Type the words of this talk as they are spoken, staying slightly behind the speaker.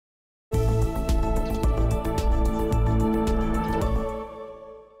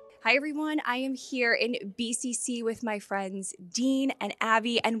Hi everyone, I am here in BCC with my friends Dean and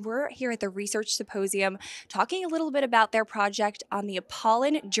Abby, and we're here at the Research Symposium talking a little bit about their project on the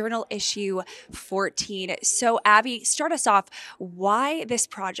Apollon Journal issue 14. So Abby, start us off. Why this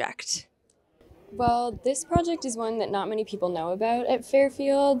project? Well, this project is one that not many people know about at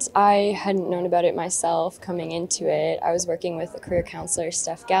Fairfield. I hadn't known about it myself coming into it. I was working with a career counselor,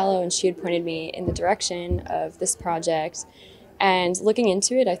 Steph Gallo, and she had pointed me in the direction of this project. And looking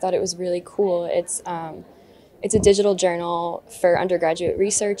into it, I thought it was really cool. It's a digital journal for undergraduate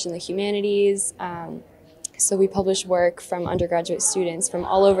research in the humanities. So we publish work from undergraduate students from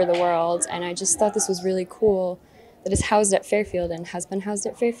all over the world, and I just thought this was really cool that is housed at Fairfield and has been housed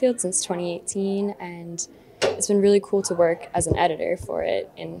at Fairfield since 2018, and it's been really cool to work as an editor for it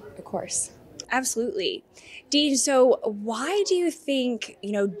in a course. Absolutely. Dean, so why do you think,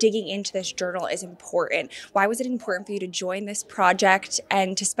 digging into this journal is important? Why was it important for you to join this project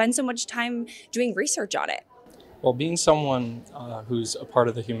and to spend so much time doing research on it? Well, being someone who's a part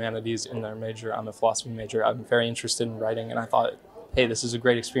of the humanities in their major, I'm a philosophy major, I'm very interested in writing, and I thought, hey, this is a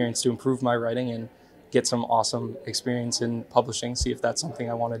great experience to improve my writing and get some awesome experience in publishing, see if that's something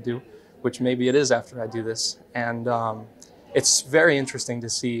I want to do, which maybe it is after I do this. And it's very interesting to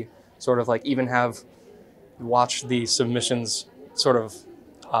see sort of like even watch the submissions sort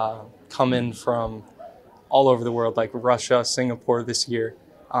of come in from all over the world, like Russia, Singapore this year,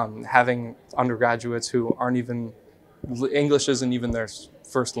 having undergraduates who aren't even, English isn't even their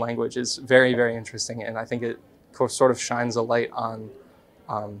first language is very, very interesting. And I think it sort of shines a light on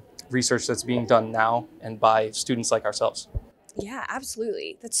research that's being done now and by students like ourselves. Yeah,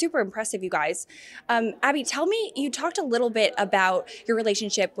 absolutely. That's super impressive, you guys. Abby, tell me, you talked a little bit about your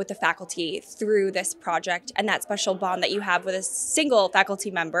relationship with the faculty through this project and that special bond that you have with a single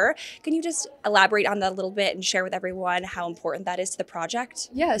faculty member. Can you just elaborate on that a little bit and share with everyone how important that is to the project?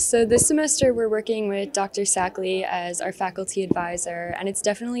 Yeah, so this semester we're working with Dr. Sackley as our faculty advisor, and it's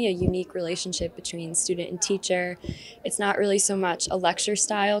definitely a unique relationship between student and teacher. It's not really so much a lecture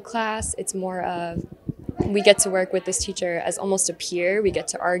style class, it's more of we get to work with this teacher as almost a peer. We get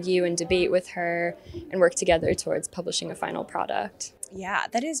to argue and debate with her and work together towards publishing a final product. Yeah,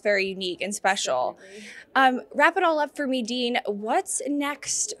 that is very unique and special. Wrap it all up for me, Dean. What's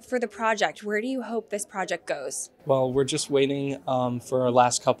next for the project? Where do you hope this project goes? Well, we're just waiting for our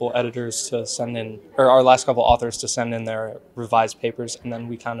last couple editors to send in, or our last couple authors to send in their revised papers, and then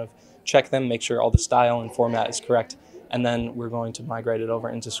we kind of check them, make sure all the style and format is correct. And then we're going to migrate it over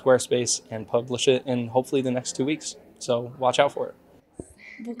into Squarespace and publish it in hopefully the next 2 weeks. So watch out for it.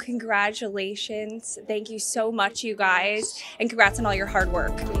 Well, congratulations. Thank you so much, you guys. And congrats on all your hard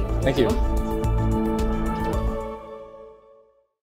work. Thank you.